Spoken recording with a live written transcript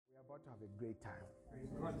about to have a great time.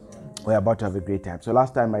 We're about to have a great time. So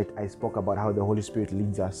last time I spoke about how the Holy Spirit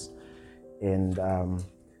leads us, and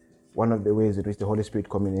one of the ways in which the Holy Spirit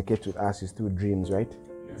communicates with us is through dreams, right?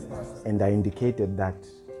 Yes. And I indicated that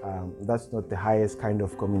that's not the highest kind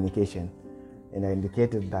of communication. And I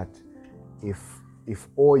indicated that if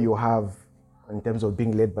all you have in terms of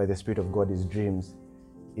being led by the Spirit of God is dreams,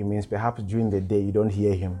 it means perhaps during the day you don't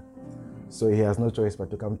hear Him. So He has no choice but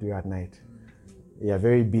to come to you at night. You are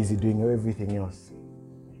very busy doing everything else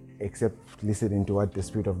except listening to what the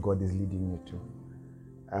Spirit of God is leading you to.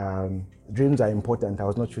 Dreams are important. I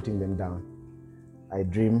was not shooting them down. I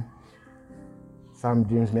dream. Some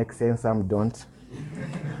dreams make sense, some don't.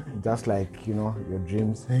 Just like, your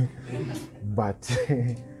dreams. But,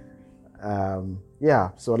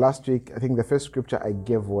 so last week, I think the first scripture I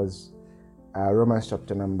gave was Romans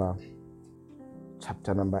chapter number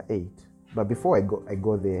 8. But before I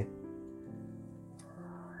go there,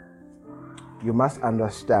 you must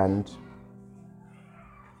understand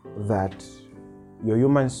that your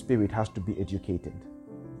human spirit has to be educated.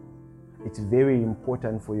 It's very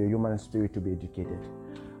important for your human spirit to be educated.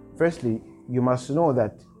 Firstly, you must know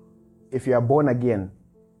that if you are born again,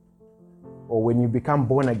 or when you become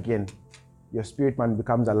born again, your spirit man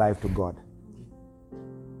becomes alive to God.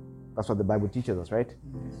 That's what the Bible teaches us, right?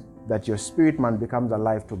 That your spirit man becomes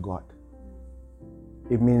alive to God.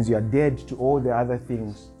 It means you are dead to all the other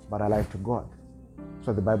things, but alive to God. That's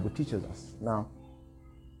what the Bible teaches us. Now,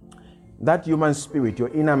 that human spirit, your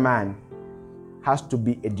inner man, has to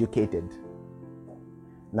be educated.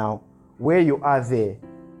 Now, where you are there,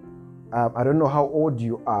 I don't know how old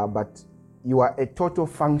you are, but you are a total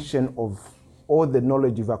function of all the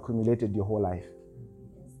knowledge you've accumulated your whole life.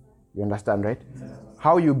 You understand, right?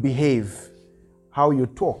 How you behave, how you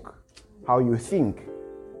talk, how you think,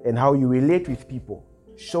 and how you relate with people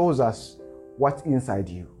shows us what's inside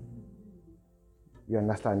you. You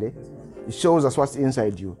understand it? It shows us what's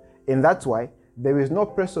inside you. And that's why there is no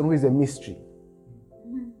person who is a mystery.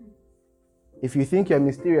 If you think you're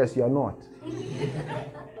mysterious, you're not.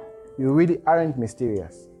 You really aren't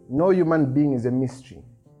mysterious. No human being is a mystery.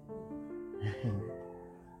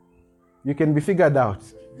 You can be figured out.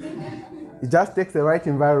 It just takes the right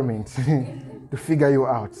environment to figure you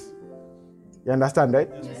out. You understand, right?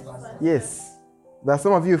 Yes. There are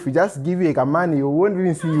some of you, if we just give you a money, you won't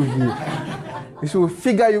even see you here. We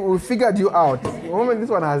figured you out. The moment this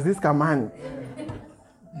one has this command,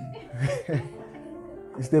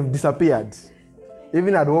 they've disappeared.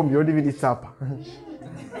 Even at home, you don't even eat supper.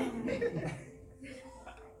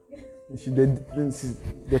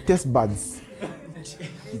 The taste buds,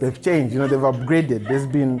 they've changed. They've upgraded. There's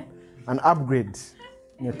been an upgrade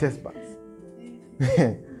in your taste buds.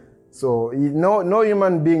 So no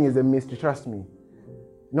human being is a mystery. Trust me.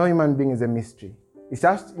 No human being is a mystery. It's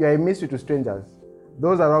just you're a mystery to strangers.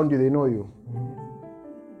 Those around you, they know you.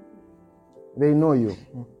 They know you.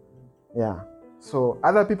 Yeah. So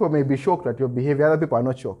other people may be shocked at your behavior. Other people are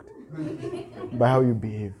not shocked by how you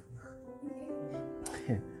behave.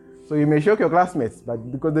 So you may shock your classmates, but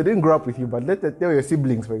because they didn't grow up with you. But let's tell your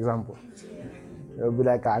siblings, for example. They'll be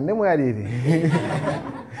like,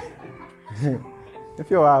 if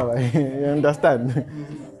you are, you understand.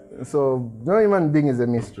 So no human being is a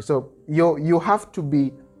mystery. So you have to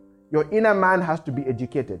be, your inner man has to be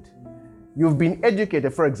educated. You've been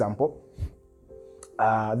educated, for example,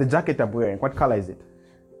 the jacket I'm wearing, what color is it?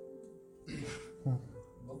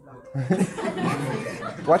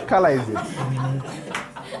 What color is it?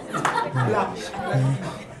 Black.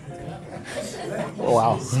 Oh,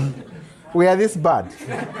 wow. We are this bad.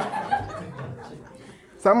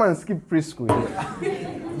 Someone skipped preschool.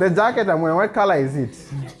 The jacket I'm wearing, what color is it?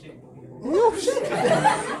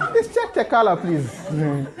 Just check the color, please.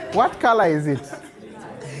 What color is it?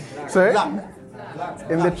 Sorry? Black.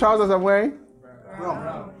 And the trousers I'm wearing?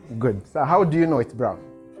 Brown. Good. So how do you know it's brown?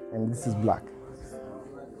 And this is black.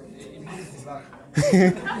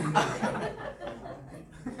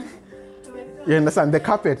 You understand? The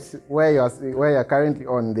carpet where you're currently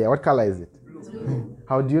on there, what color is it? Blue.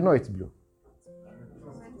 How do you know it's blue?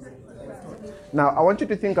 Now, I want you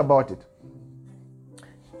to think about it.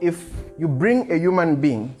 If you bring a human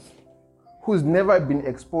being who's never been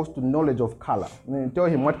exposed to knowledge of color, and then you tell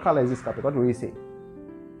him, what color is this carpet? What will he say?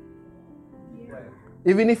 Yeah.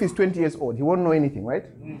 Even if he's 20 years old, he won't know anything, right?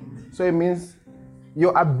 So it means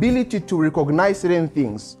your ability to recognize certain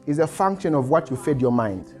things is a function of what you fed your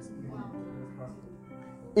mind.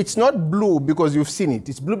 It's not blue because you've seen it.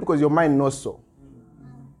 It's blue because your mind knows so.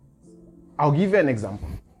 I'll give you an example.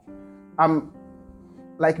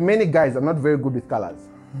 Like many guys, I'm not very good with colors.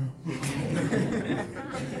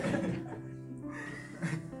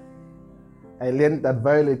 I learned that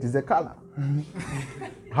violet is a color.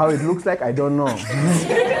 How it looks like, I don't know.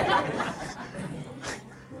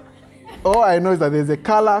 All I know is that there's a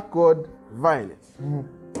color called violet.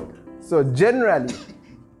 So generally,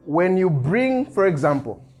 when you bring, for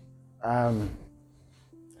example,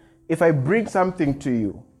 if I bring something to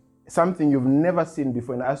you, something you've never seen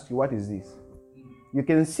before, and I ask you, what is this? You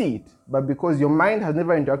can see it, but because your mind has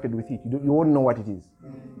never interacted with it, you won't know what it is.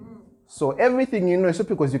 So everything you know is not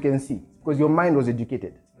because you can see, because your mind was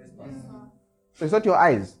educated. So it's not your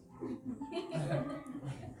eyes.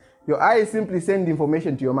 Your eyes simply send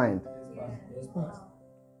information to your mind.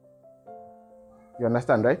 You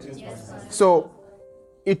understand, right? Yes. So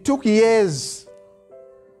it took years,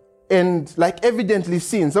 and like evidently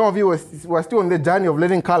seen, some of you were still on the journey of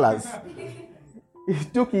learning colors.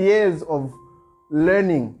 It took years of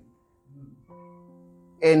learning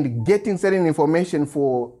and getting certain information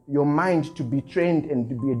for your mind to be trained and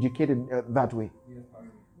to be educated that way.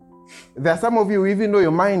 There are some of you, even though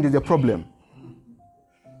your mind is a problem,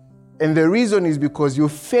 and the reason is because you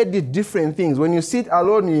fed it different things. When you sit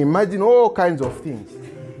alone, you imagine all kinds of things,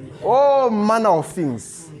 all manner of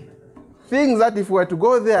things. Things that if we were to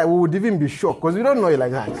go there, we would even be shocked, because we don't know it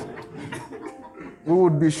like that. We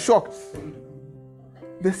would be shocked.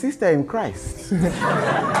 The sister in Christ.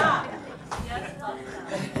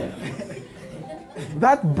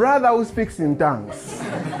 That brother who speaks in tongues.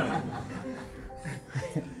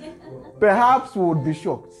 Perhaps we would be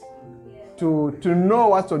shocked to know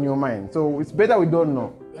what's on your mind. So it's better we don't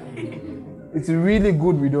know. It's really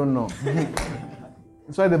good we don't know.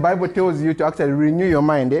 That's why the Bible tells you to actually renew your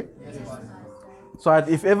mind. Eh? So that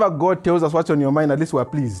if ever God tells us what's on your mind, at least we're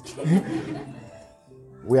pleased.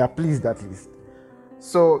 We are pleased at least.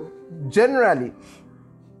 So generally,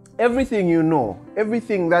 everything you know,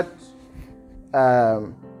 everything that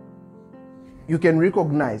you can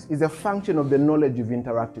recognize is a function of the knowledge you've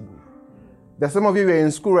interacted with. There's some of you who are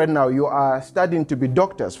in school right now, you are studying to be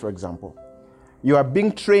doctors, for example. You are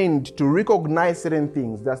being trained to recognize certain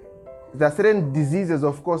things. There are certain diseases,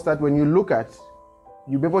 of course, that when you look at,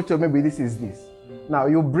 you'll be able to tell maybe this is this. Now,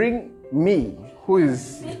 you bring me, who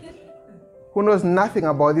knows nothing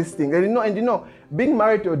about this thing. And you know, being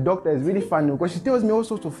married to a doctor is really fun because she tells me all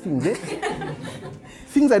sorts of things. Eh?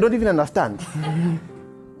 Things I don't even understand.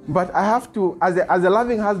 But I have to, as a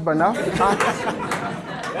loving husband,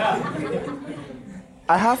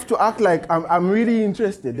 I have to act like I'm really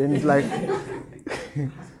interested. And it's like,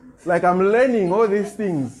 like I'm learning all these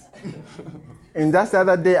things. And just the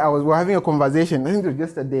other day, we were having a conversation, I think it was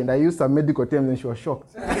yesterday, and I used some medical terms and she was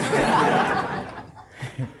shocked.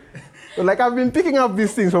 So like I've been picking up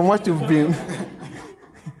these things from what you've been.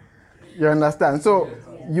 You understand? So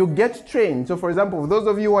you get trained. So for example, for those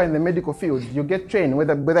of you who are in the medical field, you get trained,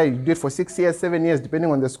 whether you do it for 6 years, 7 years,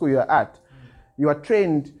 depending on the school you're at. You are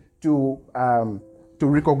trained to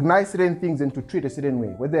recognize certain things and to treat a certain way.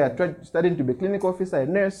 Whether you're studying to be a clinical officer, a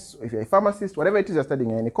nurse, if you're a pharmacist, whatever it is you're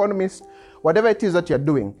studying, an economist, whatever it is that you're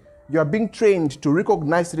doing, you are being trained to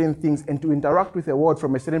recognize certain things and to interact with the world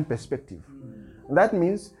from a certain perspective. And that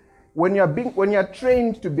means when you're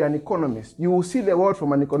trained to be an economist, you will see the world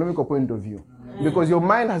from an economical point of view. Because your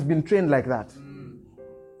mind has been trained like that.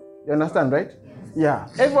 You understand, right? Yeah.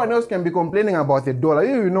 Everyone else can be complaining about the dollar.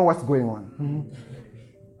 You know what's going on.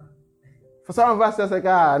 For some of us, it's like,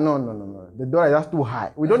 no. The dollar is just too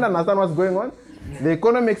high. We don't understand what's going on. The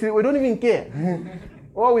economics, we don't even care.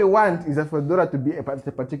 All we want is for the dollar to be at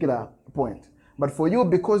a particular point. But for you,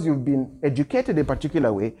 because you've been educated a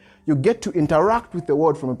particular way, you get to interact with the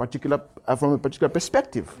world from a particular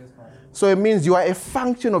perspective. So it means you are a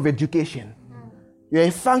function of education. You're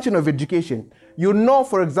a function of education. You know,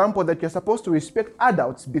 for example, that you're supposed to respect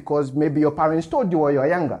adults because maybe your parents told you when you were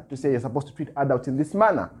younger to say you're supposed to treat adults in this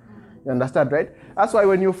manner. You understand, right? That's why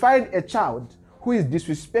when you find a child who is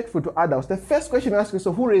disrespectful to adults, the first question you ask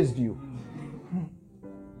yourself, who raised you?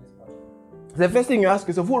 The first thing you ask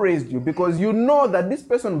yourself, who raised you? Because you know that this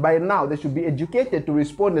person by now, they should be educated to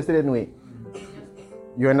respond a certain way.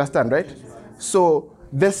 You understand, right? So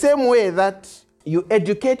the same way that you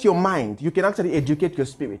educate your mind, you can actually educate your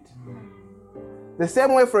spirit. The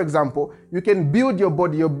same way, for example, you can build your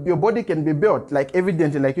body. Your body can be built, like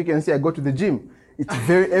evidently, like you can see, I go to the gym. It's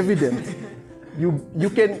very evident. You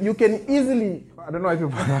can easily, I don't know if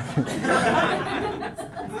people are laughing.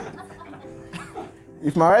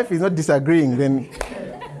 If my wife is not disagreeing, then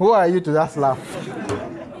who are you to just laugh?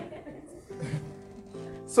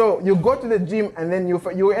 So you go to the gym and then you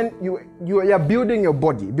are building your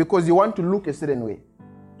body because you want to look a certain way.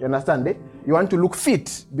 You understand it? You want to look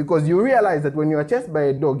fit because you realize that when you are chased by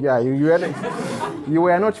a dog, you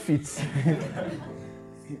were not fit.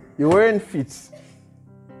 You weren't fit.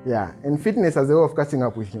 Yeah, and fitness has a way of catching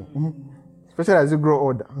up with you, especially as you grow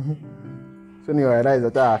older. So you realize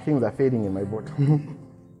that things are fading in my body.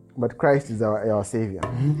 But Christ is our Savior.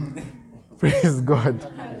 Praise God.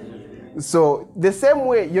 So the same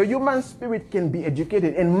way, your human spirit can be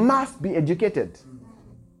educated and must be educated.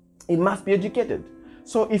 It must be educated.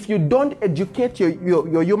 So if you don't educate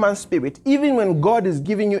your human spirit, even when God is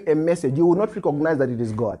giving you a message, you will not recognize that it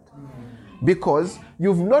is God. Because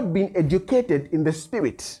you've not been educated in the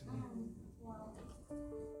spirit.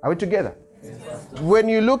 Are we together? Yes. When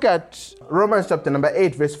you look at Romans chapter number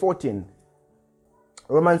 8, verse 14.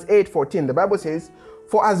 Romans 8:14, the Bible says,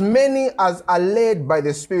 "For as many as are led by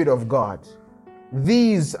the Spirit of God,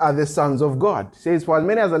 these are the sons of God." It says, for as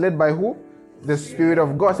many as are led by who? The Spirit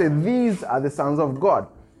of God. Say, these are the sons of God.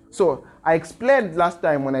 So I explained last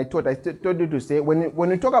time when I taught, I told you to say, when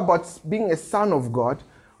we talk about being a son of God,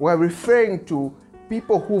 we're referring to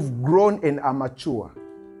people who've grown and are mature.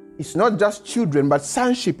 It's not just children, but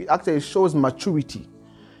sonship actually shows maturity.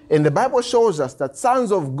 And the Bible shows us that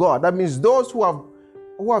sons of God, that means those who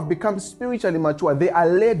have become spiritually mature, they are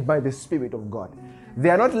led by the Spirit of God. They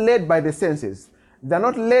are not led by the senses. They are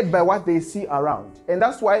not led by what they see around. And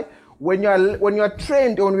that's why when you are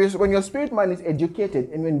trained, when your spirit man is educated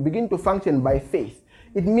and when you begin to function by faith,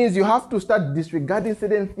 it means you have to start disregarding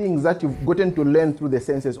certain things that you've gotten to learn through the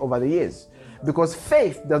senses over the years. Because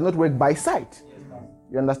faith does not work by sight.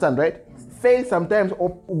 You understand, right? Faith sometimes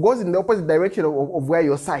goes in the opposite direction of where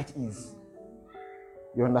your sight is.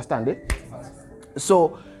 You understand it?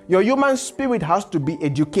 So your human spirit has to be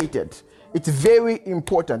educated. It's very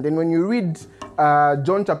important. And when you read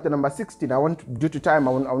John chapter number 16, due to time,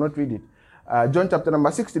 I will not read it. John chapter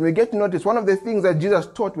number 16, we get to notice one of the things that Jesus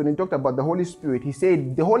taught when he talked about the Holy Spirit. He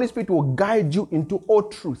said, the Holy Spirit will guide you into all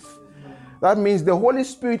truth. That means the Holy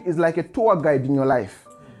Spirit is like a tour guide in your life.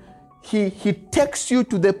 He takes you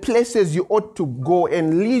to the places you ought to go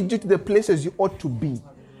and leads you to the places you ought to be.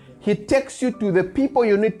 He takes you to the people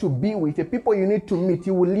you need to be with, the people you need to meet.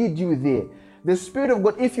 He will lead you there. The Spirit of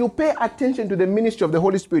God, if you pay attention to the ministry of the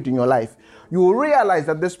Holy Spirit in your life, you will realize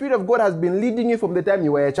that the Spirit of God has been leading you from the time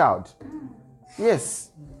you were a child.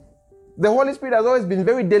 Yes. The Holy Spirit has always been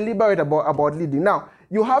very deliberate about leading. Now,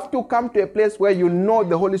 you have to come to a place where you know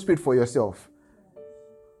the Holy Spirit for yourself.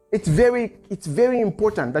 It's very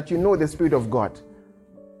important that you know the Spirit of God.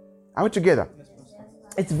 Are we together?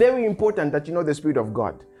 It's very important that you know the Spirit of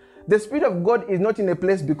God. The Spirit of God is not in a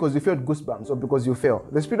place because you felt goosebumps or because you fell.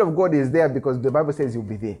 The Spirit of God is there because the Bible says you'll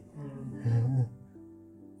be there.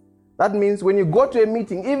 That means when you go to a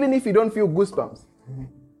meeting, even if you don't feel goosebumps,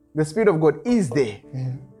 the Spirit of God is there.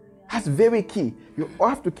 That's very key. You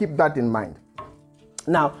have to keep that in mind.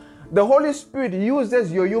 Now, the Holy Spirit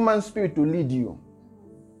uses your human spirit to lead you.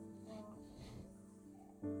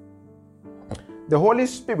 The Holy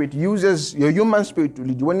Spirit uses your human spirit to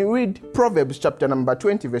lead you. When you read Proverbs chapter number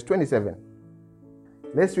 20, verse 27.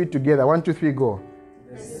 Let's read together. 1, 2, 3, go.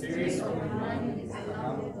 The spirit of man is the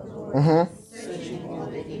lamp of the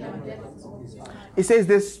Lord. It says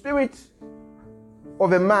the spirit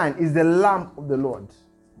of a man is the lamp of the Lord.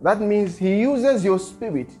 That means he uses your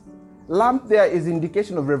spirit. Lamp there is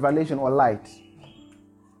indication of revelation or light.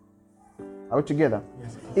 Are we together?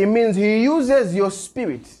 Yes. It means he uses your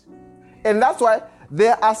spirit. And that's why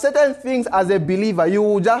there are certain things as a believer you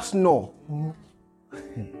will just know.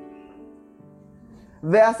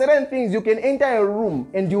 There are certain things you can enter a room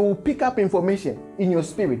and you will pick up information in your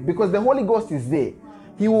spirit because the Holy Ghost is there.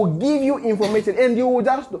 He will give you information and you will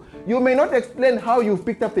just know. You may not explain how you've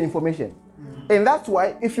picked up the information. And that's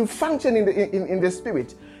why if you function in the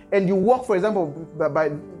spirit and you walk, for example,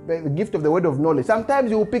 by the gift of the word of knowledge,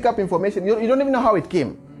 sometimes you will pick up information. You don't even know how it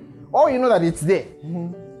came. Or you know that it's there.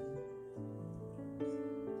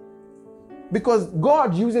 Because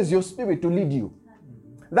God uses your spirit to lead you.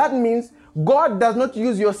 That means God does not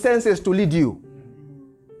use your senses to lead you.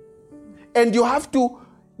 And you have to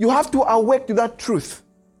awake to that truth.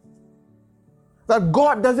 That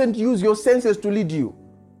God doesn't use your senses to lead you.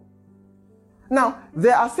 Now,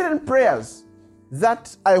 there are certain prayers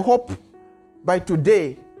that I hope by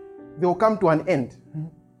today they will come to an end.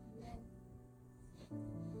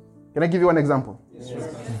 Can I give you one example? Yes.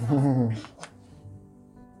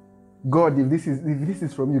 God, if this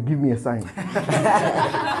is from you, give me a sign.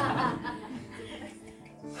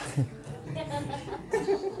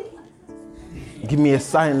 Give me a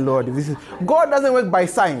sign, Lord. If this is... God doesn't work by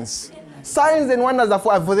signs. Signs and wonders are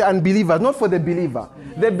for the unbeliever, not for the believer.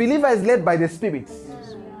 The believer is led by the Spirit.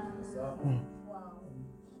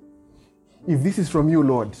 If this is from you,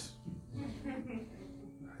 Lord.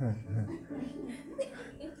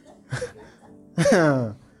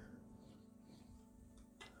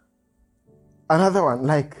 Another one,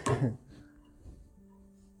 like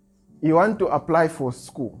you want to apply for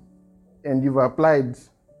school and you've applied,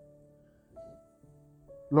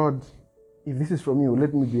 Lord, if this is from you,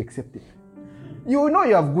 let me be accepted. You know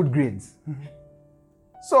you have good grades.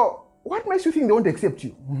 So what makes you think they won't accept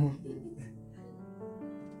you?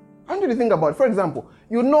 I want you to think about it. For example,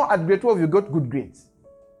 you know at grade 12 you got good grades.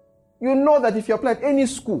 You know that if you apply at any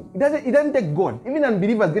school, it doesn't take God. Even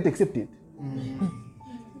unbelievers get accepted.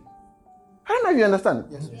 I don't know if you understand.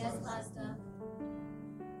 Yes, Pastor.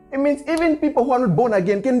 It means even people who are not born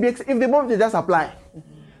again can be if they want to just apply.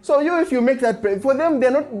 So if you make that prayer, for them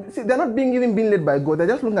they're not being led by God. They're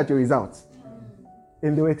just looking at your results,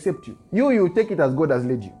 and they will accept you. You take it as God has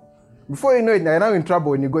led you. Before you know it, you're now in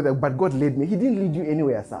trouble when you go there. But God led me. He didn't lead you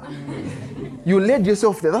anywhere, sir. You led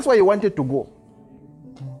yourself there. That's why you wanted to go.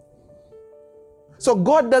 So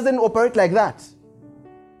God doesn't operate like that.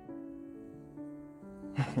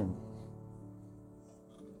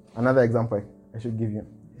 Another example I should give you.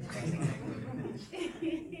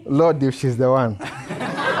 Lord, if she's the one.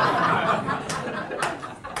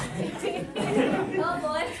 Oh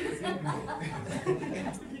boy.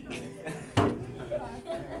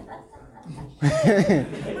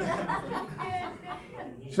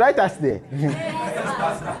 Should I touch there?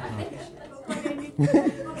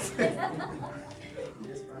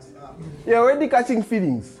 You're already catching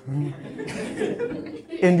feelings.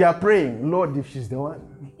 And you're praying, Lord, if she's the one.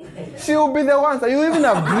 She will be the one. So you even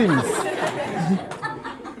have dreams.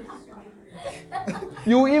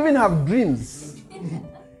 You even have dreams.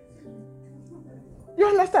 You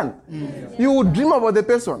understand? You will dream about the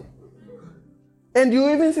person. And you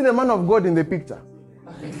even see the man of God in the picture.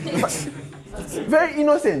 Very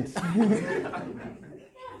innocent.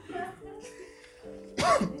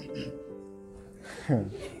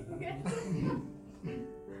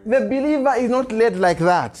 The believer is not led like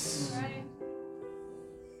that.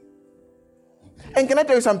 And can I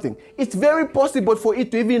tell you something? It's very possible for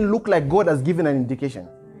it to even look like God has given an indication.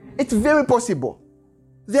 It's very possible.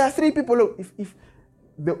 There are three people. If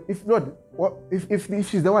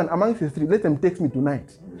she's the one amongst the three, let them text me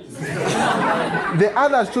tonight. The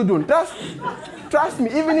others shouldn't. Trust me.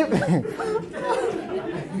 Even if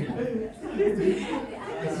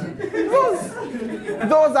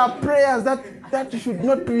those are prayers that you should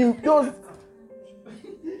not be.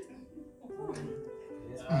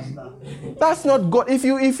 That's not God. If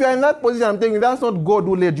you're in that position, I'm telling you, that's not God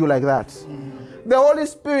who led you like that. The Holy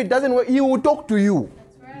Spirit doesn't work. He will talk to you.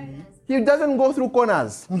 He doesn't go through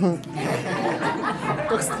corners.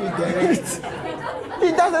 Talks to you direct.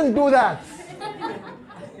 He doesn't do that.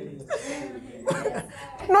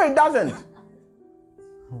 No, he doesn't.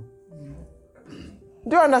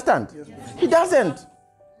 Do you understand? He doesn't.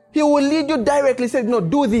 He will lead you directly. Say, no,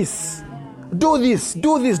 do this. Do this.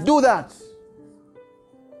 Do this. Do that.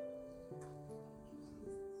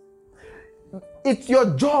 It's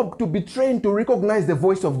your job to be trained to recognize the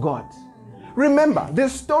voice of God. Remember the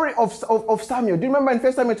story of Samuel. Do you remember in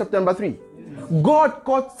 1 Samuel chapter number 3? God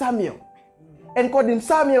called Samuel and called him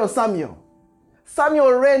Samuel, Samuel.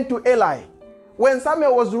 Samuel ran to Eli. When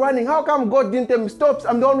Samuel was running, how come God didn't tell him, stop,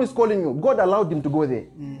 I'm the one who's calling you? God allowed him to go there.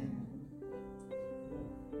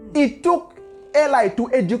 It took Eli to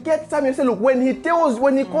educate Samuel. Say, look, when he calls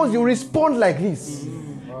you, respond like this.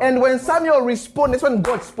 And when Samuel responded, that's when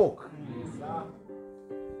God spoke.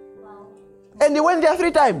 And he went there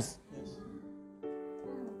 3 times.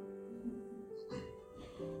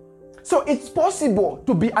 So it's possible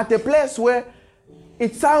to be at a place where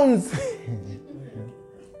it sounds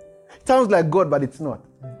like God, but it's not.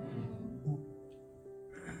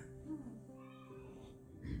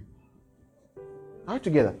 Are we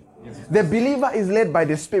together? Yes. The believer is led by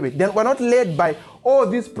the Spirit. Then we're not led by all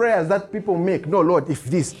these prayers that people make. No, Lord, if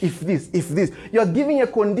this. You're giving a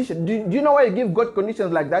condition. Do you know why you give God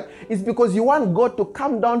conditions like that? It's because you want God to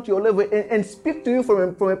come down to your level and speak to you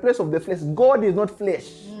from a place of the flesh. God is not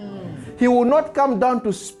flesh. He will not come down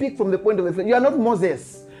to speak from the point of the flesh. You are not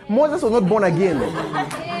Moses. Moses was not born again.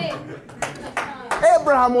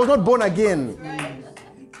 Abraham was not born again.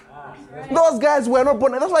 Those guys were not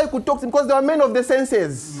born. That's why you could talk to them, because they were men of the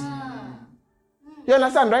senses. You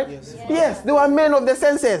understand, right? Yes, they were men of the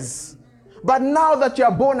senses. But now that you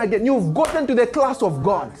are born again, you've gotten to the class of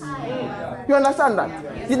God. You understand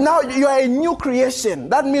that? Now you are a new creation.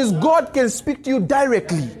 That means God can speak to you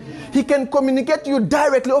directly. He can communicate to you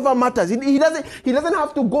directly over matters. He doesn't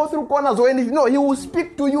have to go through corners or anything. No, he will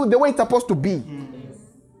speak to you the way it's supposed to be.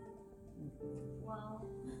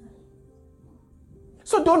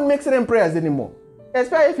 So don't make certain prayers anymore.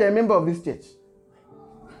 Especially if you're a member of this church.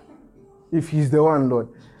 If he's the one, Lord.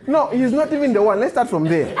 No, he's not even the one. Let's start from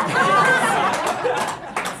there.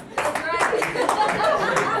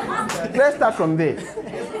 Let's start from there.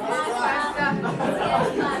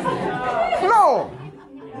 No.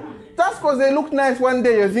 Just because they look nice one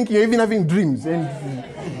day, you're thinking you're even having dreams. And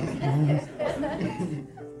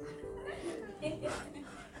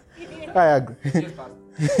I agree.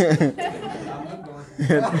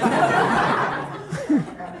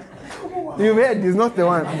 You've heard, he's not the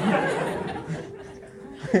one.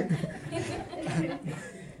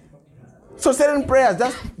 So certain prayers,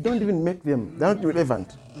 just don't even make them. They're not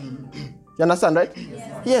relevant. You understand, right?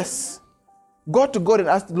 Yes. Go to God and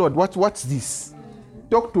ask the Lord, what's this?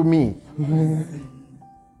 Talk to me.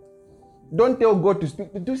 Don't tell God to speak.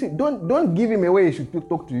 Don't give him a way he should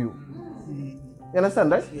talk to you. You understand,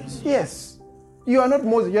 right? Yes. You are not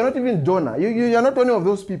Moses. You are not even Jonah. You are not any of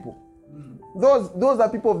those people. Those are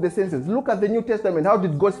people of the senses. Look at the New Testament. How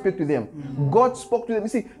did God speak to them? God spoke to them. You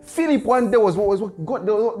see, Philip one day was God.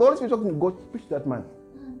 The Holy Spirit talking to God. Speak to that man.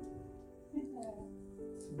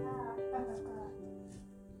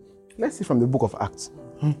 Let's see from the book of Acts.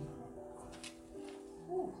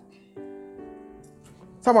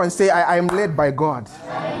 Someone say, I am led by God.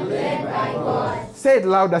 I am led by God. Say it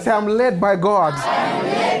louder. Say, I'm led by God. I am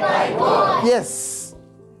led by God. Yes.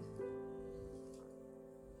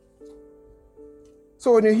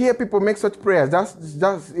 So when you hear people make such prayers,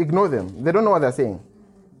 just ignore them. They don't know what they're saying.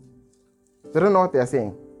 They don't know what they're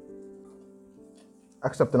saying.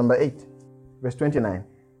 Acts chapter number 8, verse 29.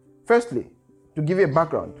 Firstly, to give you a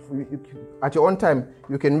background, at your own time,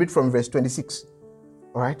 you can read from verse 26.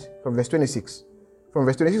 All right? From verse 26. From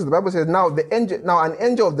verse 26, the Bible says, Now an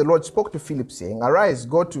angel of the Lord spoke to Philip, saying, Arise,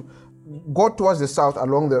 go towards the south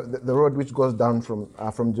along the road which goes down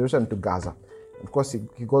from Jerusalem to Gaza. Of course,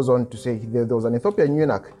 he goes on to say there was an Ethiopian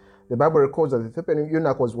eunuch. The Bible records that the Ethiopian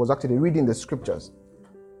eunuch was actually reading the scriptures.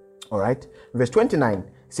 All right? Verse 29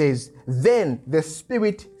 says, Then the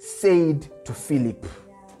Spirit said to Philip.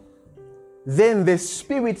 Then the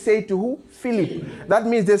Spirit said to who? Philip. That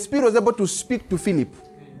means the Spirit was able to speak to Philip.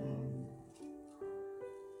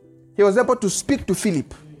 He was able to speak to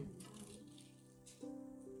Philip.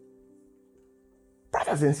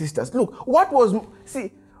 Brothers and sisters, look,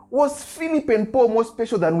 was Philip and Paul more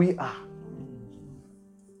special than we are?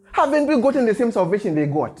 Haven't we gotten the same salvation they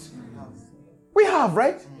got? We have,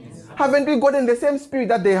 right? Haven't we gotten the same spirit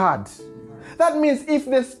that they had? That means if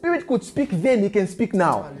the Spirit could speak then, he can speak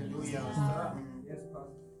now.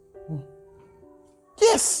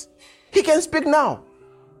 Yes, he can speak now.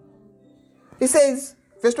 He says,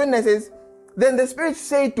 verse 29 says, Then the Spirit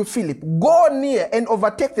said to Philip, Go near and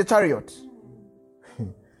overtake the chariot.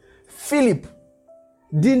 Philip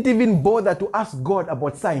didn't even bother to ask God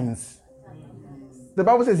about signs. The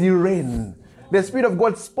Bible says he ran. The Spirit of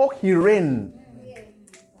God spoke, he ran.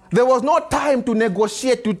 There was no time to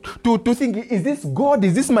negotiate, to think, is this God?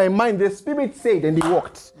 Is this my mind? The Spirit said, and he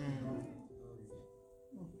walked.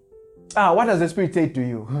 What does the Spirit say to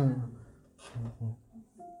you?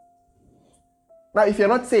 Now, if you're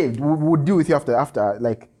not saved, we'll deal with you after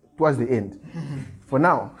like, towards the end. For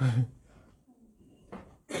now.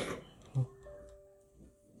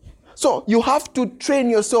 So, you have to train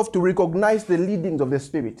yourself to recognize the leadings of the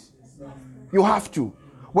Spirit. You have to.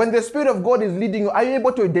 When the Spirit of God is leading you, are you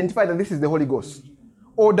able to identify that this is the Holy Ghost?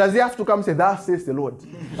 Or does he have to come and say, Thus says the Lord?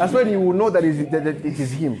 That's when you will know that it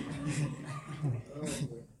is him.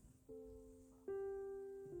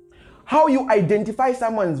 How you identify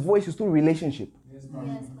someone's voice is through relationship.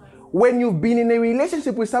 When you've been in a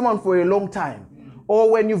relationship with someone for a long time,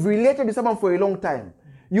 or when you've related with someone for a long time,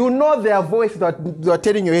 you know their voice that they're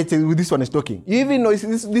telling you, hey, this one is talking. You even know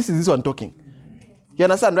this is this one talking. You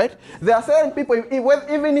understand, right? There are certain people,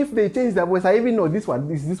 even if they change their voice, I even know this one,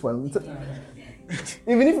 this one.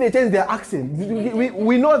 Even if they change their accent,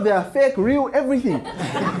 we know they are fake, real, everything.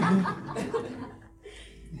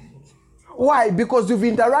 Why? Because you've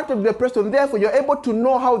interacted with the person, therefore you're able to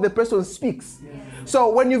know how the person speaks. So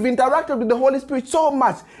when you've interacted with the Holy Spirit so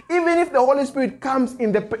much, even if the Holy Spirit comes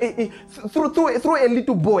in through a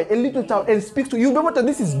little boy, a little child, and speaks to you, you'll be able to,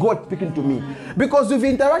 this is God speaking to me. Because you've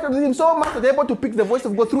interacted with him so much that you're able to pick the voice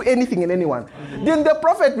of God through anything and anyone. Then the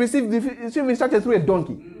prophet received instructions through a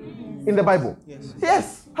donkey in the Bible.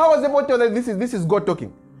 Yes. How was able to tell that this is God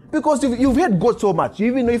talking? Because you've heard God so much. You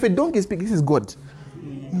even know if a donkey speaks, this is God.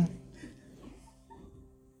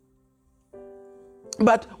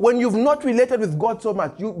 But when you've not related with God so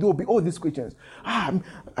much, there will be all these questions. I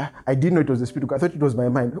didn't know it was the Spirit of God. I thought it was my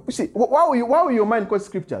mind. You see, why will your mind quote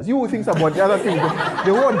scriptures? You will think about the other things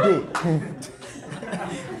the whole day.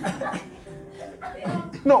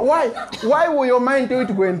 No, why? Why will your mind tell you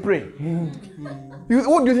to go and pray?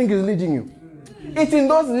 What do you think is leading you? It's in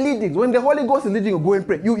those leadings. When the Holy Ghost is leading you, go and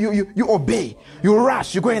pray. You obey. You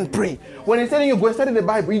rush. You go and pray. When he's telling you, go and study the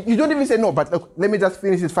Bible, you don't even say, no, but let me just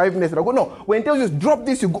finish this 5 minutes. And I go, no. When he tells you, drop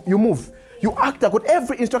this, you move. You act according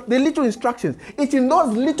every instruction, the little instructions. It's in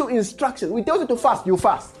those little instructions. When he tells you to fast, you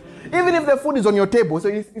fast. Even if the food is on your table,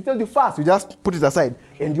 so he tells you fast, you just put it aside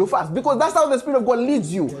and you fast. Because that's how the Spirit of God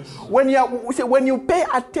leads you. Yes. When you pay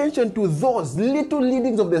attention to those little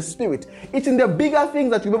leadings of the Spirit, it's in the bigger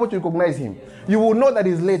things that you'll be able to recognize Him. You will know that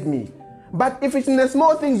He's led me. But if it's in the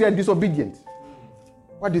small things you are disobedient,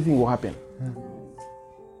 what do you think will happen?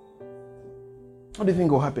 What do you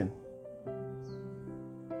think will happen?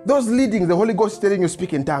 Those leadings, the Holy Ghost is telling you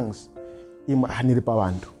speak in tongues.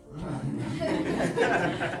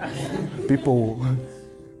 People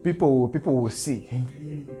will see.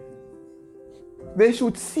 They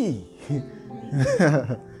should see.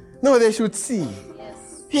 No, they should see.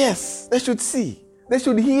 Yes, they should see. They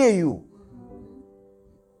should hear you.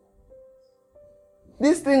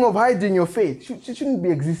 This thing of hiding your faith shouldn't be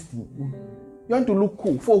existing. You want to look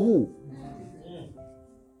cool. For who?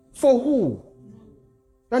 For who?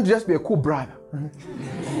 You want to just be a cool brother.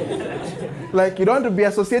 Like you don't want to be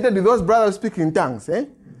associated with those brothers speaking in tongues, eh?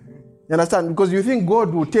 You understand? Because you think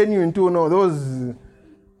God will turn you into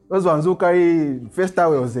those ones who carry first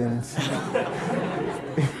towels and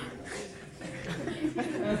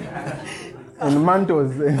and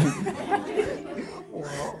mantles.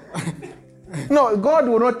 No, God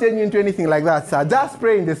will not turn you into anything like that, sir. Just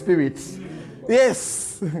pray in the Spirit.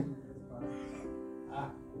 Yes.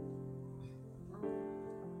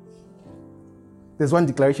 There's one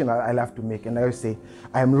declaration I love to make, and I always say,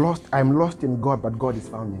 I am lost in God, but God is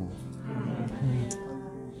found in me.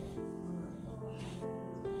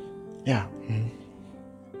 Yeah.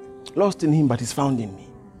 Lost in Him, but He's found in me.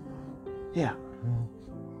 Yeah.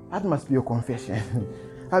 That must be your confession.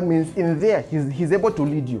 That means in there, He's able to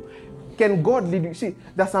lead you. Can God lead you? See,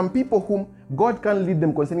 there are some people whom God can't lead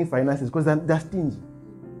them concerning finances because they're stingy.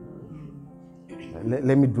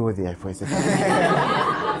 Let me go there for a second.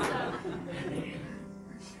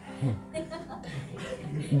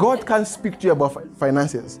 God can't speak to you about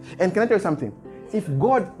finances. And can I tell you something? If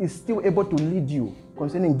God is still able to lead you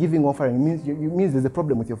concerning giving offering, it means there's a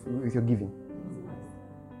problem with your giving.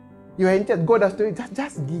 You are in church, God has told you,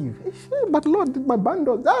 just give. But Lord, my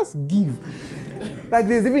bundle, just give. Like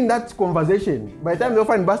there's even that conversation. By the time the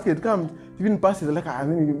offering basket comes, even passes, like,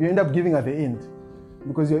 you end up giving at the end.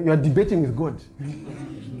 Because you are debating with God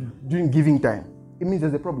during giving time. It means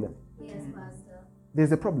there's a problem. Yes, Pastor.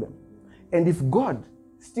 There's a problem. And if God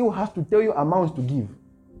still has to tell you amounts to give,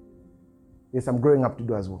 there's some growing up to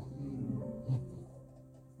do as well.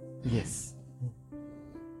 Yes.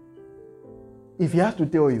 If He has to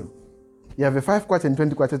tell you, you have a 5 quarts and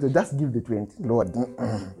 20 quarts, just give the 20. Lord.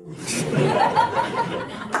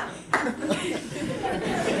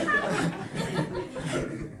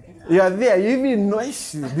 You are there, you even know,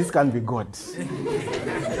 this can't be God.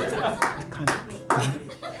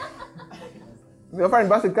 The offering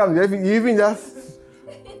basket comes, you even just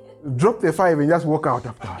drop the 5 and just walk out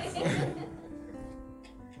afterwards.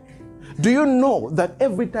 Do you know that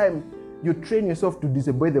every time you train yourself to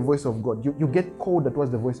disobey the voice of God, you get called that was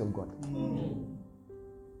the voice of God?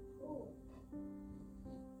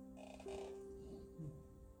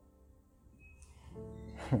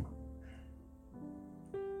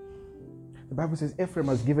 The Bible says Ephraim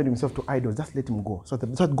has given himself to idols, just let him go. So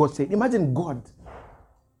that's what God said. Imagine God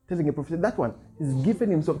telling a prophet, that one is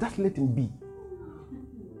given himself, just let him be.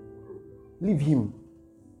 Leave him.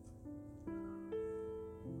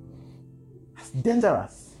 That's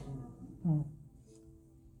dangerous.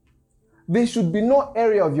 There should be no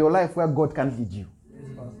area of your life where God can't lead you.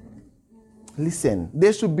 Listen,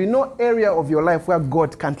 there should be no area of your life where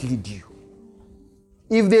God can't lead you.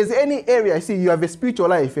 If there's any area, see, you have a spiritual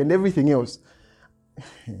life and everything else,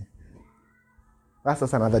 that's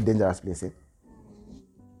just another dangerous place. Eh?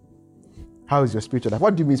 How is your spiritual life?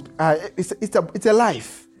 What do you mean? It's a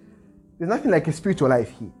life. There's nothing like a spiritual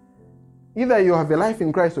life here. Either you have a life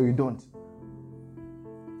in Christ or you don't.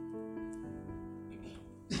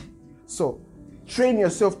 So, train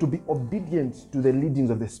yourself to be obedient to the leadings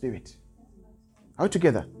of the Spirit. Are we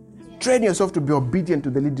together? Yeah. Train yourself to be obedient to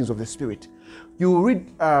the leadings of the Spirit. You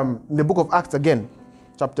read in the book of Acts again,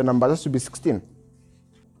 chapter number, that should be 16.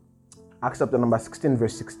 Acts chapter number 16,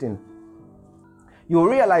 verse 16. You'll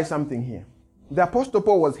realize something here. The Apostle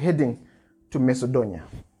Paul was heading to Macedonia.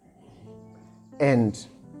 And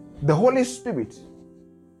the Holy Spirit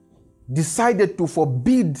decided to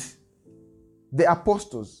forbid the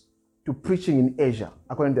apostles to preaching in Asia,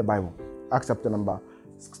 according to the Bible. Acts chapter number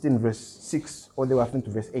 16, verse 6, all the way up to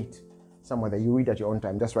verse 8. somewhere that you read at your own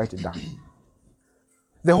time. Just write it down.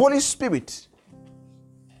 The Holy Spirit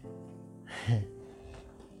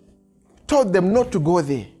told them not to go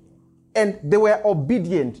there. And they were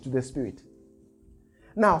obedient to the Spirit.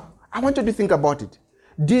 Now, I want you to think about it.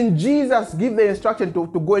 Didn't Jesus give the instruction to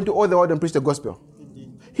go into all the world and preach the gospel?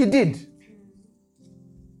 He did.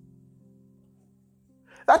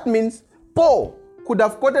 That means Paul could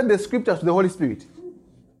have quoted the scriptures to the Holy Spirit.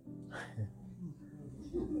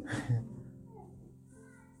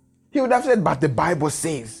 He would have said, but the Bible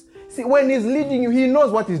says. See, when he's leading you, he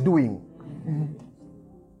knows what he's doing.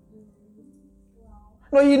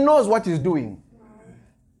 No, he knows what he's doing.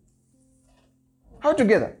 How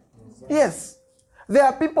together? Yes. There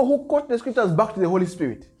are people who quote the scriptures back to the Holy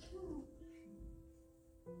Spirit.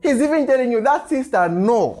 He's even telling you, that sister,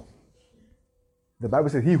 no. The Bible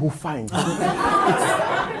says, he who finds.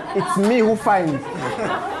 It's me who finds.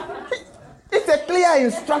 It's a clear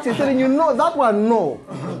instruction telling you, no, that one, no.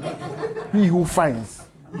 He who finds.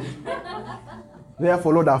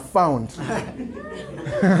 Therefore, Lord, I found.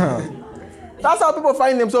 That's how people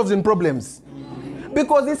find themselves in problems.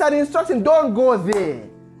 Because it's an instruction, don't go there.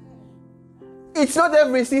 It's not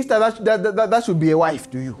every sister that should be a wife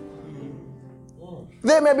to you.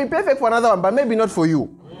 They may be perfect for another one, but maybe not for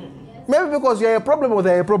you. Maybe because you're a problem or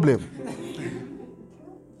they're a problem.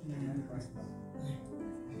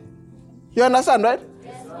 You understand, right?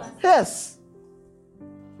 Yes.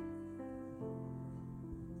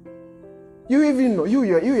 You even know,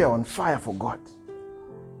 you are on fire for God.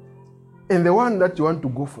 And the one that you want to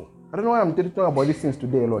go for. I don't know why I'm talking about these things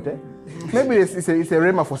today a lot. Maybe it's a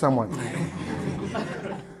rhema for someone.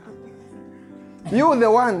 You, the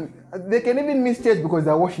one, they can even miss church because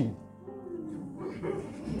they're washing.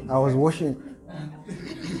 I was washing.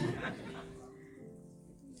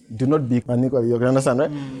 Do not be panical. You can understand,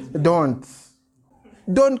 right?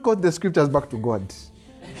 Don't quote the scriptures back to God.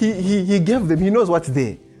 He gave them. He knows what's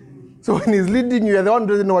there. So when he's leading you, you're the one who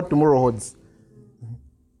doesn't know what tomorrow holds.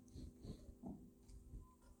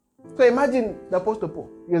 So imagine the Apostle Paul.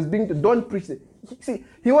 He was being to don't preach. See,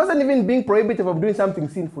 he wasn't even being prohibited from doing something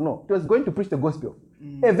sinful. No, he was going to preach the gospel.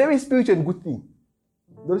 A very spiritual and good thing.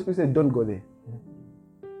 The Holy Spirit said, don't go there.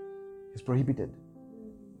 It's prohibited.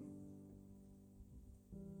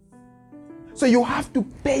 So you have to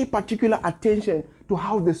pay particular attention to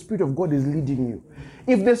how the Spirit of God is leading you.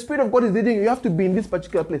 If the Spirit of God is leading you, you have to be in this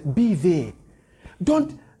particular place. Be there.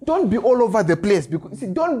 Don't be all over the place. Because see,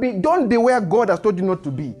 don't be where God has told you not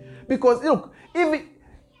to be. Because look,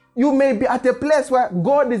 you may be at a place where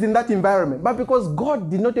God is in that environment, but because God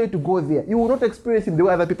did not tell you to go there, you will not experience Him the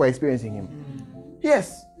way other people are experiencing Him.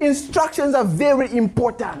 Yes, instructions are very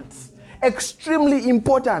important, extremely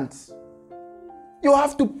important. You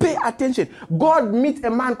have to pay attention. God meets a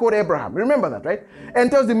man called Abraham. Remember that, right? And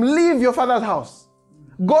tells him, leave your father's house.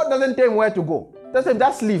 God doesn't tell him where to go. Tells him,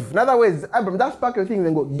 just leave. In other words, Abraham, just pack your things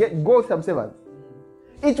and go. Go with some servants.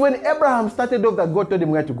 It's when Abraham started off that God told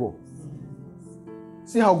him where to go.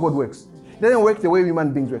 See how God works. It doesn't work the way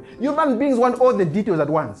human beings work. Human beings want all the details at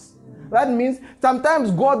once. That means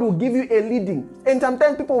sometimes God will give you a leading, and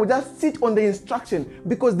sometimes people will just sit on the instruction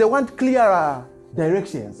because they want clearer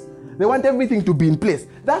directions. They want everything to be in place.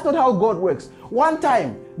 That's not how God works. One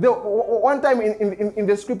time in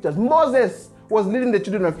the scriptures, Moses was leading the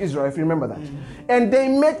children of Israel, if you remember that. And they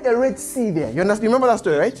met a Red Sea there. You remember that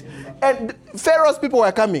story, right? And Pharaoh's people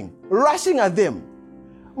were coming, rushing at them.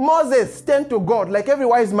 Moses turned to God like every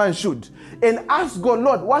wise man should and asked God,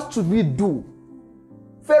 Lord, what should we do?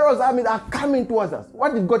 Pharaoh's armies are coming towards us.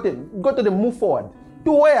 What did God tell them? God told them, move forward.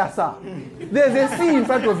 To where, sir? There's a sea in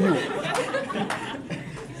front of you.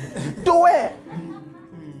 To where?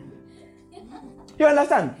 You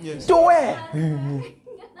understand? Yes. To where?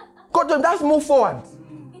 God told them, just move forward.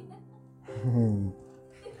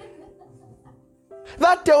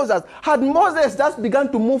 That tells us, had Moses just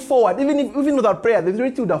begun to move forward, even without prayer, the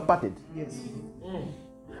Red Sea would have parted. Yes.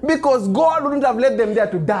 Because God wouldn't have led them there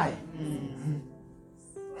to die.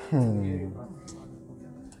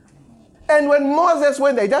 And when Moses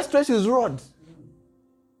went there, he just stretched his rod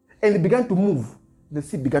and he began to move. The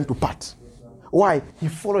sea began to part. Why? He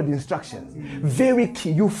followed the instructions. Very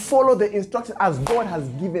key. You follow the instructions as God has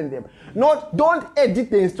given them. Don't edit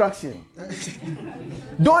the instruction.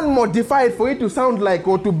 Don't modify it for it to sound like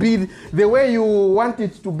or to be the way you want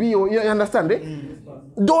it to be. Or, you understand,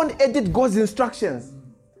 right? Don't edit God's instructions.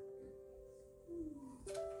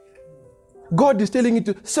 God is telling you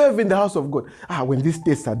to serve in the house of God. When these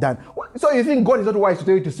tests are done. So you think God is not wise to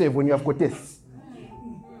tell you to serve when you have got tests?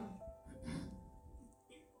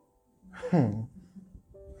 You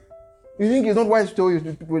think He's not wise to tell you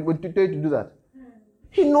to do that?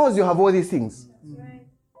 He knows you have all these things.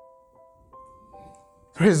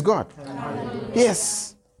 Praise God.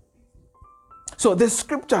 Yes. So the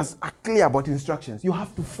scriptures are clear about instructions. You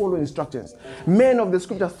have to follow instructions. Men of the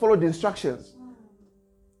scriptures followed the instructions.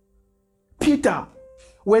 Peter,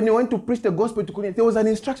 when he went to preach the gospel to Cornelius, there was an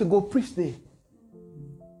instruction, go preach there.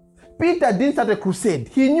 Peter didn't start a crusade.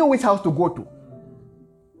 He knew which house to go to.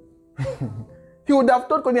 He would have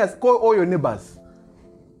told Cornelius, call all your neighbors.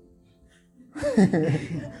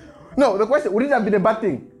 No, the question, would it have been a bad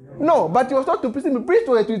thing? No, but he was told to preach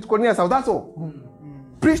to Cornelius' house, that's all.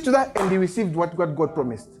 Preach to that, and he received what God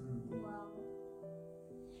promised.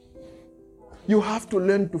 You have to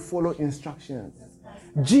learn to follow instructions.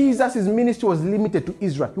 Jesus' ministry was limited to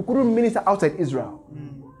Israel. You couldn't minister outside Israel.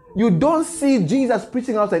 You don't see Jesus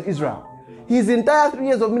preaching outside Israel. His entire 3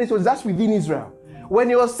 years of ministry was just within Israel. When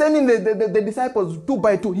he was sending the disciples 2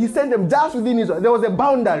 by 2, he sent them just within Israel. There was a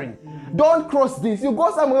boundary. Don't cross this. You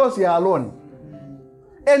go somewhere else, you're alone.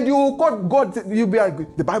 And you will quote God, you'll be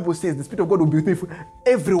like, the Bible says the Spirit of God will be with you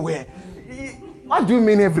everywhere. What do you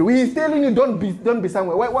mean everywhere? He's telling you don't be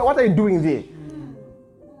somewhere. What are you doing there?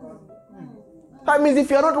 That means if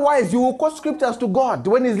you're not wise, you will quote scriptures to God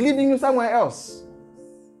when He's leading you somewhere else.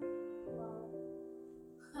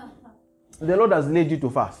 The Lord has led you to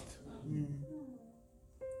fast.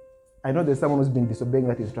 I know there's someone who's been disobeying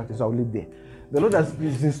that instruction, so I'll leave there. The Lord has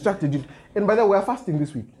instructed you. And by the way, we are fasting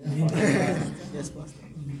this week. Yes, Pastor.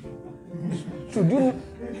 Should you...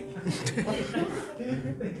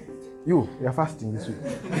 You are fasting this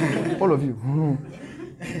week. All of you.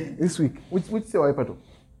 This week. Which say Waipato?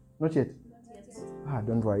 Not yet.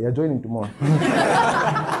 Don't worry. You're joining tomorrow.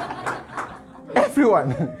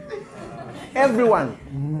 Everyone. Everyone.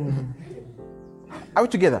 Are we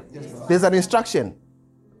together? Yes, there's an instruction.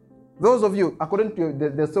 Those of you, according to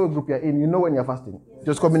the cell group you're in, you know when you're fasting. It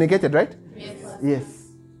was communicated, right? Yes. Yes.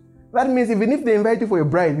 That means even if they invite you for a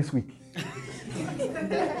bride this week,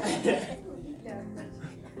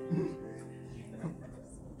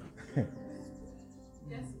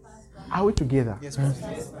 are we together? Yes,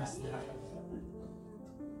 Pastor.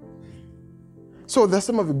 So there's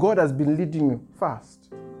some of you, God has been leading you fast.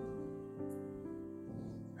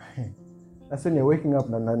 That's when you're waking up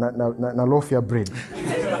na loaf your bread.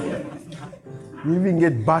 You even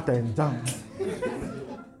get butter and jam.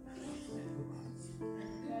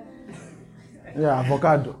 Yeah,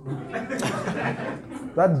 avocado.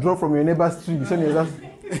 That drop from your neighbor's tree.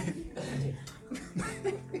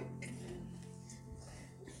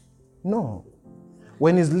 No.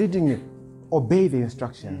 When He's leading you, obey the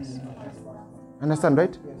instructions. Understand,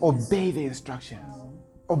 right? Obey the instructions.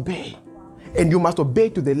 Obey. And you must obey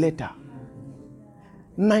to the letter.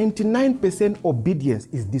 99% obedience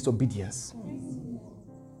is disobedience.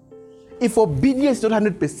 If obedience is not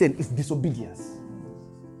 100%, it's disobedience.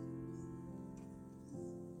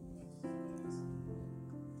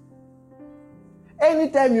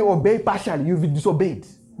 Anytime you obey partially, you'll be disobeyed.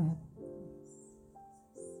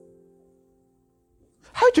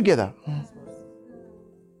 How are you together?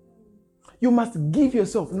 You must give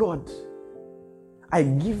yourself, Lord, I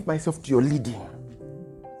give myself to your leading.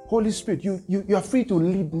 Holy Spirit, you are free to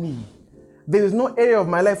lead me. There is no area of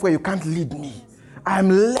my life where you can't lead me. I am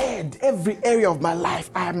led. Every area of my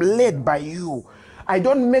life, I am led by you. I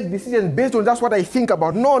don't make decisions based on just what I think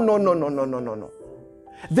about. No.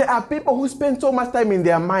 There are people who spend so much time in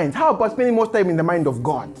their minds. How about spending more time in the mind of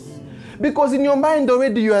God? Because in your mind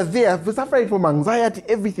already you are there, suffering from anxiety,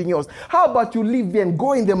 everything else. How about you live there and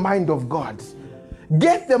go in the mind of God?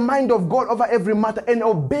 Get the mind of God over every matter and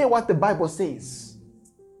obey what the Bible says.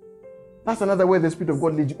 That's another way the Spirit of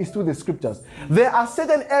God leads you, is through the scriptures. There are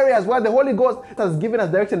certain areas where the Holy Ghost has given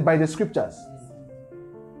us direction by the scriptures.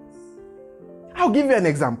 I'll give you an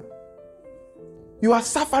example. You are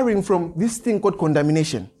suffering from this thing called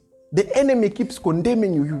condemnation. The enemy keeps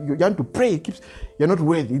condemning you. You want to pray. You're not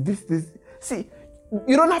worthy. See,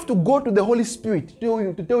 you don't have to go to the Holy Spirit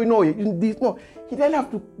to tell you no. No, he doesn't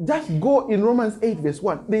have to just go in Romans 8 verse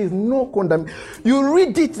 1. There is no condemnation. You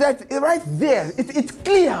read it right there. It's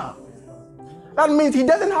clear. That means he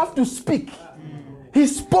doesn't have to speak. He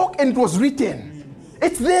spoke and it was written.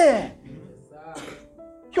 It's there.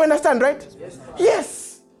 You understand, right?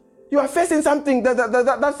 Yes. You are facing something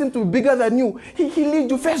that seems to be bigger than you. He leads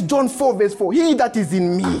you. 1 John 4 verse 4. He that is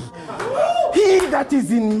in me. He that is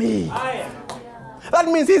in me. That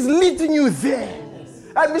means he's leading you there.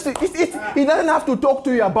 That means he doesn't have to talk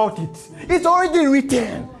to you about it. It's already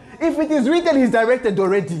written. If it is written, he's directed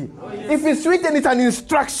already. If it's written, it's an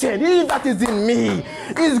instruction. He that is in me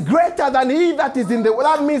is greater than he that is in the world.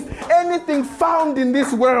 That means anything found in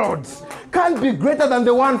this world can't be greater than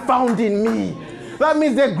the one found in me. That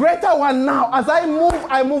means the greater one now. As I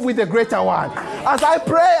move with the greater one. As I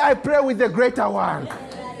pray with the greater one.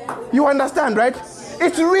 You understand, right?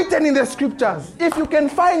 It's written in the scriptures. If you can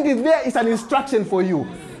find it there, it's an instruction for you.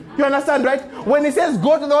 You understand, right? When he says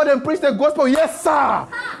go to the world and preach the gospel, yes, sir.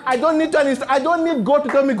 I don't need God to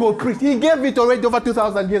tell me go preach. He gave it already over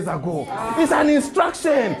 2,000 years ago. It's an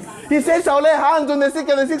instruction. He says, I'll lay hands on the sick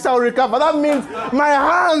and the sick shall recover. That means my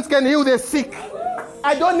hands can heal the sick.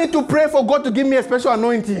 I don't need to pray for God to give me a special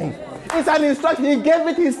anointing. It's an instruction. He gave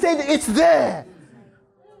it. He said it's there.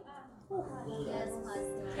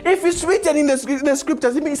 If it's written in the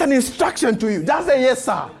scriptures, it's an instruction to you. Just say yes,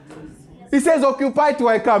 sir. He says, occupy till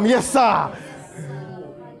I come. Yes, sir. Are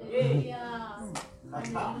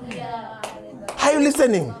you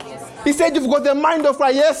listening? He said, you've got the mind of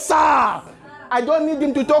Christ. Yes, sir. I don't need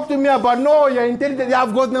him to talk to me about, no, you're intelligent.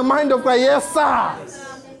 I've got the mind of Christ. Yes, sir.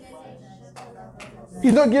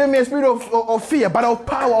 He's not giving me a spirit of fear, but of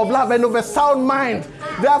power, of love, and of a sound mind.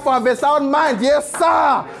 Therefore, I have a sound mind. Yes,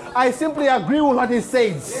 sir. I simply agree with what he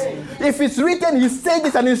says. If it's written, he said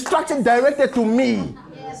it's an instruction directed to me.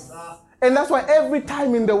 And that's why every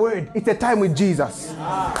time in the Word, it's a time with Jesus.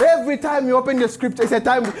 Every time you open the scripture, it's a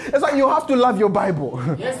time. That's why you have to love your Bible.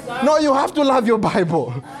 No, you have to love your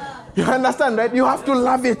Bible. You understand, right? You have to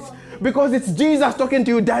love it because it's Jesus talking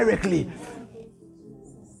to you directly.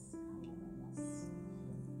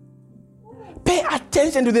 Pay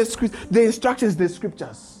attention to the instructions, the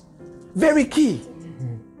scriptures. Very key.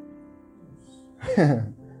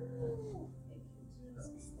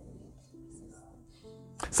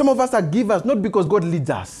 Some of us are givers not because God leads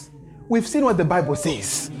us. We've seen what the Bible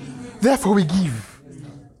says. Therefore we give.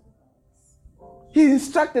 He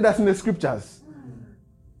instructed us in the scriptures.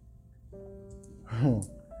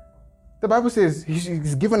 The Bible says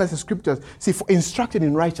he's given us the scriptures. See, for instructed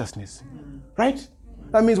in righteousness. Right?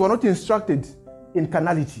 That means we're not instructed in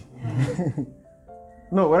carnality.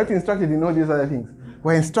 No, we're not instructed in all these other things.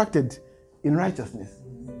 We're instructed in righteousness.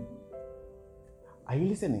 Are you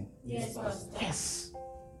listening? Yes, Pastor. Yes.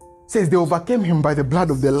 Says they overcame him by the blood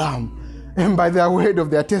of the Lamb and by the word of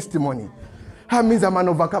their testimony. That means I'm an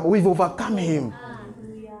overcomer. We've overcome him.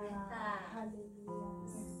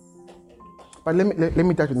 But let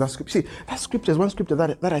me touch on that scripture. See, that scripture is one scripture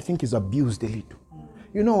that I think is abused a little.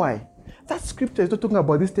 You know why? That scripture is not talking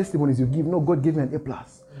about these testimonies you give. No, God gave me an A+.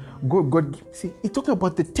 See, it's talking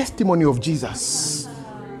about the testimony of Jesus.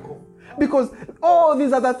 Because all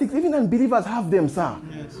these other things, even unbelievers have them, sir.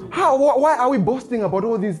 Why are we boasting about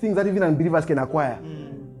all these things that even unbelievers can acquire?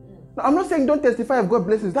 Now, I'm not saying don't testify if God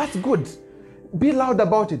blesses. That's good. Be loud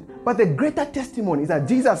about it. But the greater testimony is that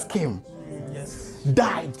Jesus came,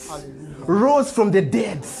 died, rose from the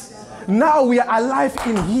dead. Now we are alive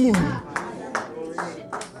in him.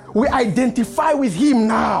 We identify with him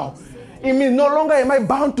now. It means no longer am I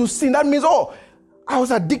bound to sin. That means, I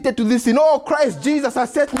was addicted to this sin. Oh, Christ Jesus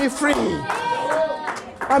has set me free.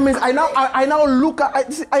 That means I now look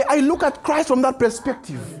at Christ from that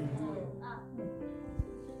perspective.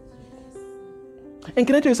 And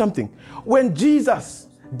can I tell you something? When Jesus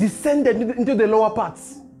descended into the lower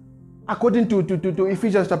parts, according to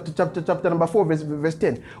Ephesians chapter number 4, verse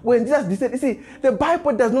 10, when Jesus descended, you see, the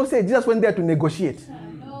Bible does not say Jesus went there to negotiate.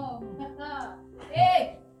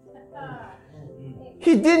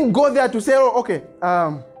 He didn't go there to say, okay,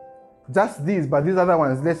 just these, but these other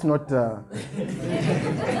ones, let's not.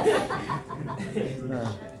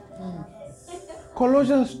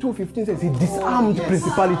 Colossians 2:15 says he disarmed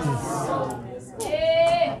principalities.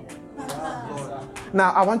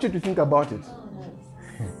 Now, I want you to think about it.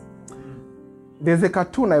 There's a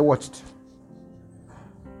cartoon I watched.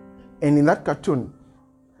 And in that cartoon,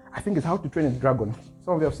 I think it's How to Train a Dragon.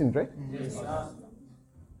 Some of you have seen it, right? Yes.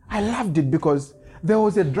 I loved it because there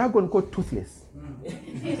was a dragon called Toothless.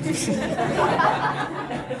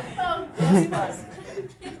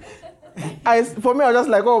 For me, I was just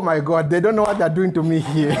like, oh my God, they don't know what they're doing to me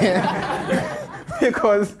here.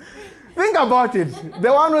 Because, think about it.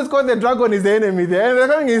 The one who's called the dragon is the enemy there. And the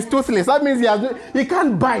dragon is toothless. That means he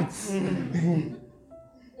can't bite.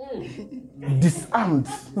 Disarmed.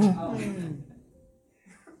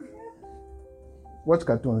 Watch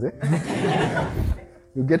cartoons, eh?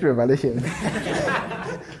 You get revelation.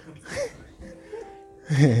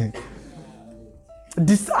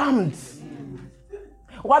 Disarmed.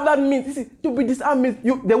 What that means, you see, to be disarmed means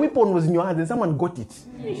the weapon was in your hands and someone got it.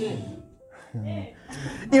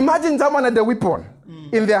 Imagine someone had the weapon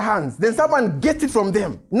in their hands, then someone gets it from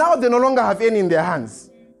them. Now they no longer have any in their hands.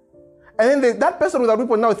 And then that person with a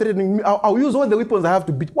weapon now is threatening me, I'll use all the weapons I have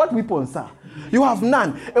to beat. What weapons, sir? You have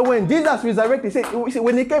none. And when Jesus resurrected, he said,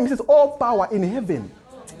 when he came, he says, all power in heaven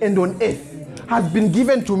and on earth has been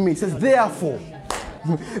given to me. It says, therefore.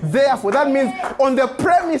 Therefore, that means on the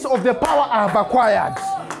premise of the power I have acquired,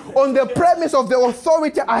 on the premise of the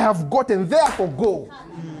authority I have gotten, therefore go.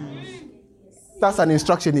 That's an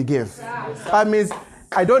instruction he gave. That means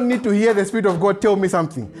I don't need to hear the Spirit of God tell me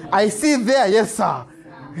something. I see there, yes, sir. Are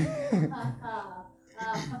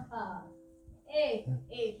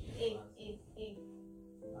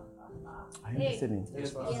you listening?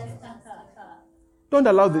 Don't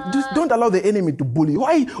allow the enemy to bully.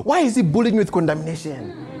 Why is he bullying you with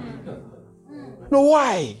condemnation? No,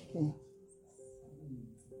 why?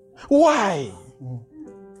 Why?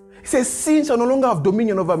 He says, sin shall no longer have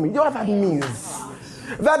dominion over me. You know what that means?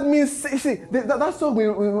 That means, see, that song we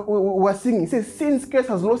were singing, it says, sin's curse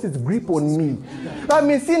has lost its grip on me. That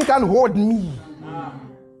means sin can't hold me.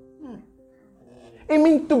 It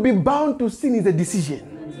means to be bound to sin is a decision.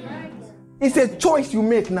 It's a choice you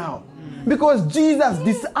make now. Because Jesus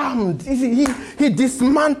disarmed, he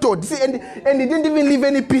dismantled, and he didn't even leave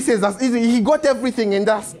any pieces. He got everything in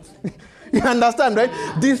dust. You understand, right?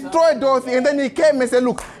 Destroyed those things, and then he came and said,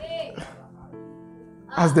 look,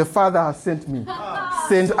 as the Father has sent me,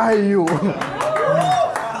 send I you.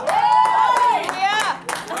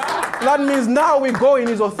 That means now we go in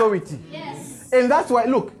his authority. Yes. And that's why,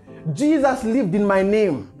 look, Jesus lived in my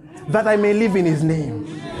name, that I may live in his name.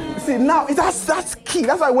 See, now that's key.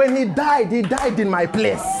 That's why when he died in my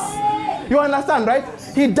place. You understand, right?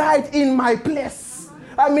 He died in my place.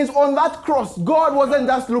 That means on that cross, God wasn't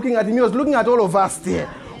just looking at him, he was looking at all of us there.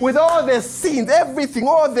 With all the sins, everything,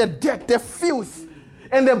 all the debt, the filth.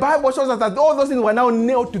 And the Bible shows us that all those things were now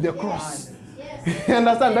nailed to the cross. Yes. You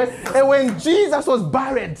understand, right? And when Jesus was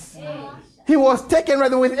buried, he was taken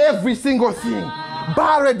right with every single thing.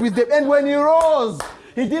 Buried with them. And when he rose,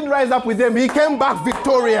 he didn't rise up with them. He came back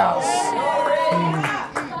victorious.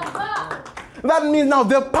 That means now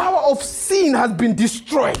the power of sin has been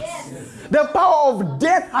destroyed. The power of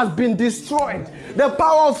death has been destroyed. The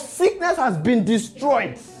power of sickness has been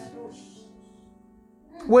destroyed.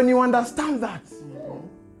 When you understand that,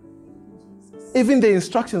 even the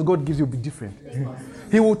instructions God gives you will be different.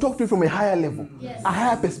 He will talk to you from a higher level, a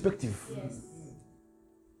higher perspective.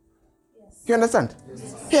 You understand?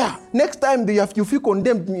 Yeah. Next time you feel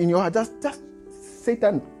condemned in your heart, just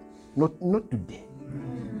Satan, not today.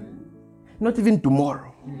 Not even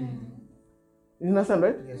tomorrow. You understand,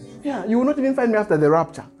 right? Yeah. You will not even find me after the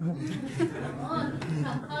rapture.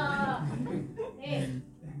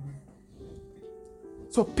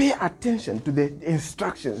 So pay attention to the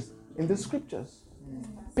instructions in the scriptures.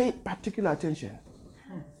 Pay particular attention.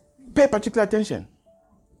 Pay particular attention.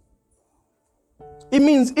 It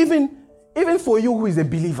means even for you who is a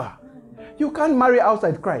believer, you can't marry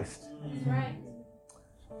outside Christ. That's right.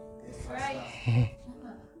 That's right.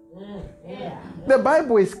 The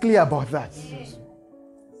Bible is clear about that.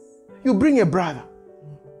 You bring a brother.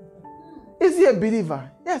 Is he a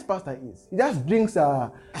believer? Yes, Pastor is. He just drinks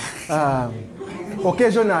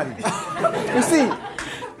occasionally. You see,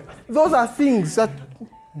 those are things that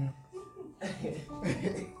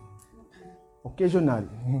occasionally.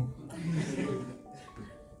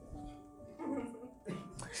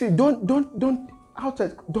 See, don't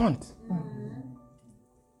outside, don't.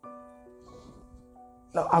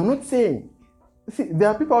 Now, I'm not saying, see, there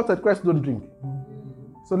are people outside Christ who don't drink.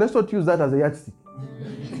 So let's not use that as a yardstick.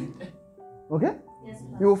 Okay? Yes,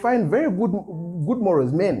 you will find very good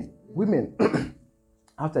morals, men, women,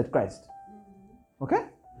 outside Christ. Okay?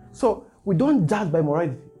 So we don't judge by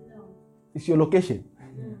morality. No. It's your location.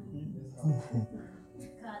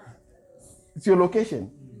 It's your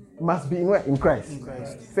location. Must be in where? In Christ. In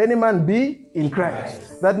Christ. If any man be in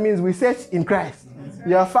Christ. That means we search in Christ.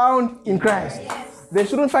 You are found in Christ. Yes. They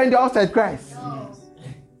shouldn't find you outside Christ. No.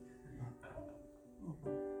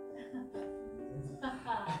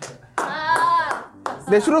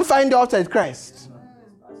 They shouldn't find you outside Christ.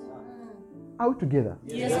 Are we together?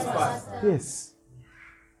 Yes, Pastor. Yes.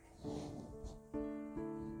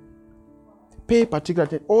 Pay particular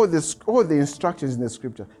attention. All the instructions in the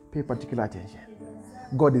scripture, pay particular attention.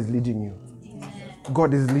 God is leading you.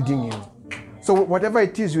 God is leading you. So whatever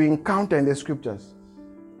it is you encounter in the scriptures,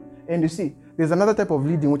 and you see, there's another type of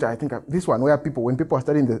leading which I think this one where when people are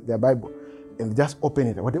studying their Bible and they just open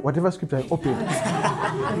it, whatever scripture I open.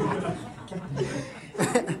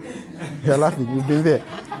 You're laughing. You've been there.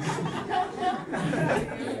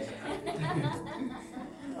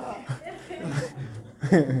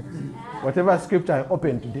 Whatever scripture I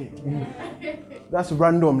open today, that's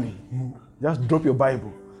randomly. Just drop your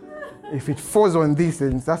Bible. If it falls on this,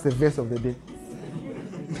 then that's the verse of the day.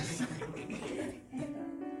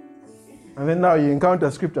 And then now you encounter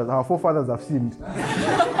scriptures. Our forefathers have sinned.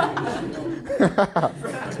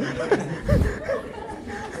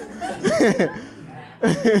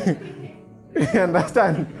 You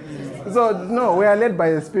understand? So no, we are led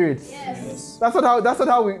by the Spirit. Yes. That's not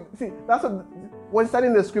how we see. That's what when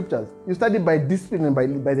studying the scriptures, you study by discipline and by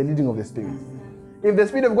the leading of the Spirit. If the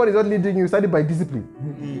Spirit of God is not leading you, study by discipline.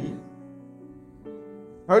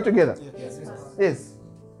 Are we together? Yes.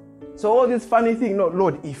 So all this funny thing, no,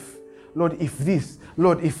 Lord, if this,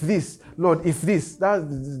 Lord, if this, Lord, if this.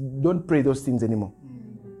 Don't pray those things anymore.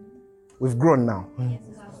 We've grown now.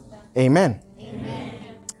 Amen. Amen.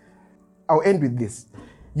 I'll end with this.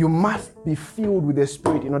 You must be filled with the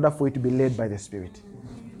Spirit in order for you to be led by the Spirit.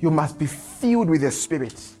 You must be filled with the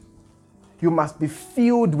Spirit. You must be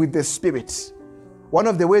filled with the Spirit. One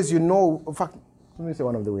of the ways you know, in fact, let me say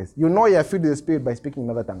one of the ways. You know you are filled with the Spirit by speaking in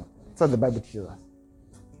another tongue. That's what the Bible teaches us.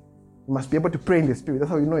 You must be able to pray in the Spirit. That's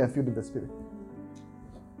how you know you are filled with the Spirit.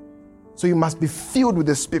 So you must be filled with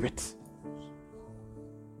the Spirit.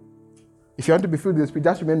 If you want to be filled with the Spirit,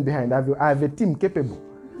 just remain behind. I have a team capable.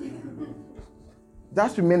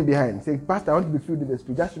 Just remain behind. Say, Pastor, I want to be filled with the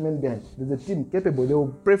Spirit. Just remain behind. There's a team capable. They will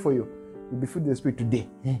pray for you. You'll be filled with the Spirit today.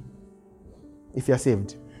 If you are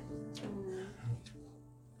saved.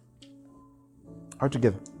 Are we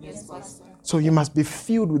together? Yes, Pastor. So you must be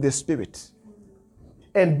filled with the Spirit.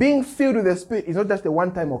 And being filled with the Spirit is not just a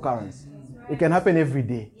one-time occurrence. It can happen every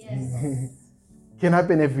day. Yes. It can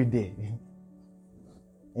happen every day.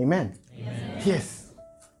 Amen. Amen. Yes.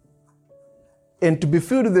 And to be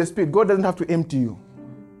filled with the Spirit, God doesn't have to empty you.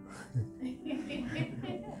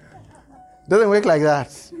 Doesn't work like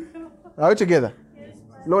that. Are we together? Yes,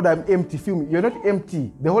 Lord, I'm empty. Fill me. You're not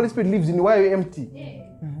empty. The Holy Spirit lives in you. Why are you empty?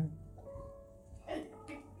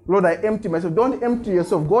 Lord, I empty myself. Don't empty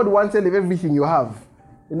yourself. God wants to leave everything you have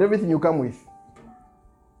and everything you come with.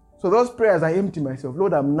 So those prayers, I empty myself.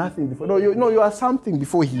 Lord, I'm nothing before. No, you are something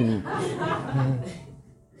before Him.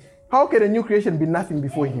 How can a new creation be nothing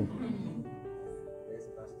before Him?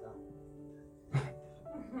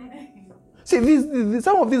 See,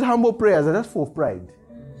 some of these humble prayers are just full of pride.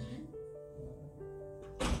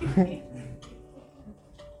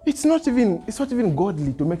 It's not even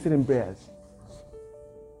godly to make certain prayers.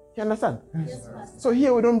 You understand? Yes, So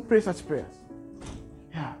here we don't pray such prayers.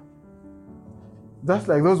 Yeah. Just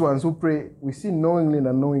like those ones who pray, we sin knowingly and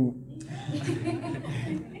unknowingly.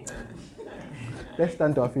 Let's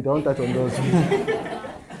stand to our feet. I won't touch on those.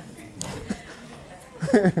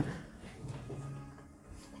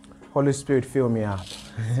 Holy Spirit, fill me up.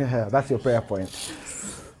 That's your prayer point.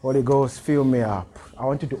 Holy Ghost, fill me up. I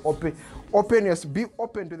want you to be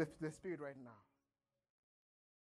open to the Spirit right now.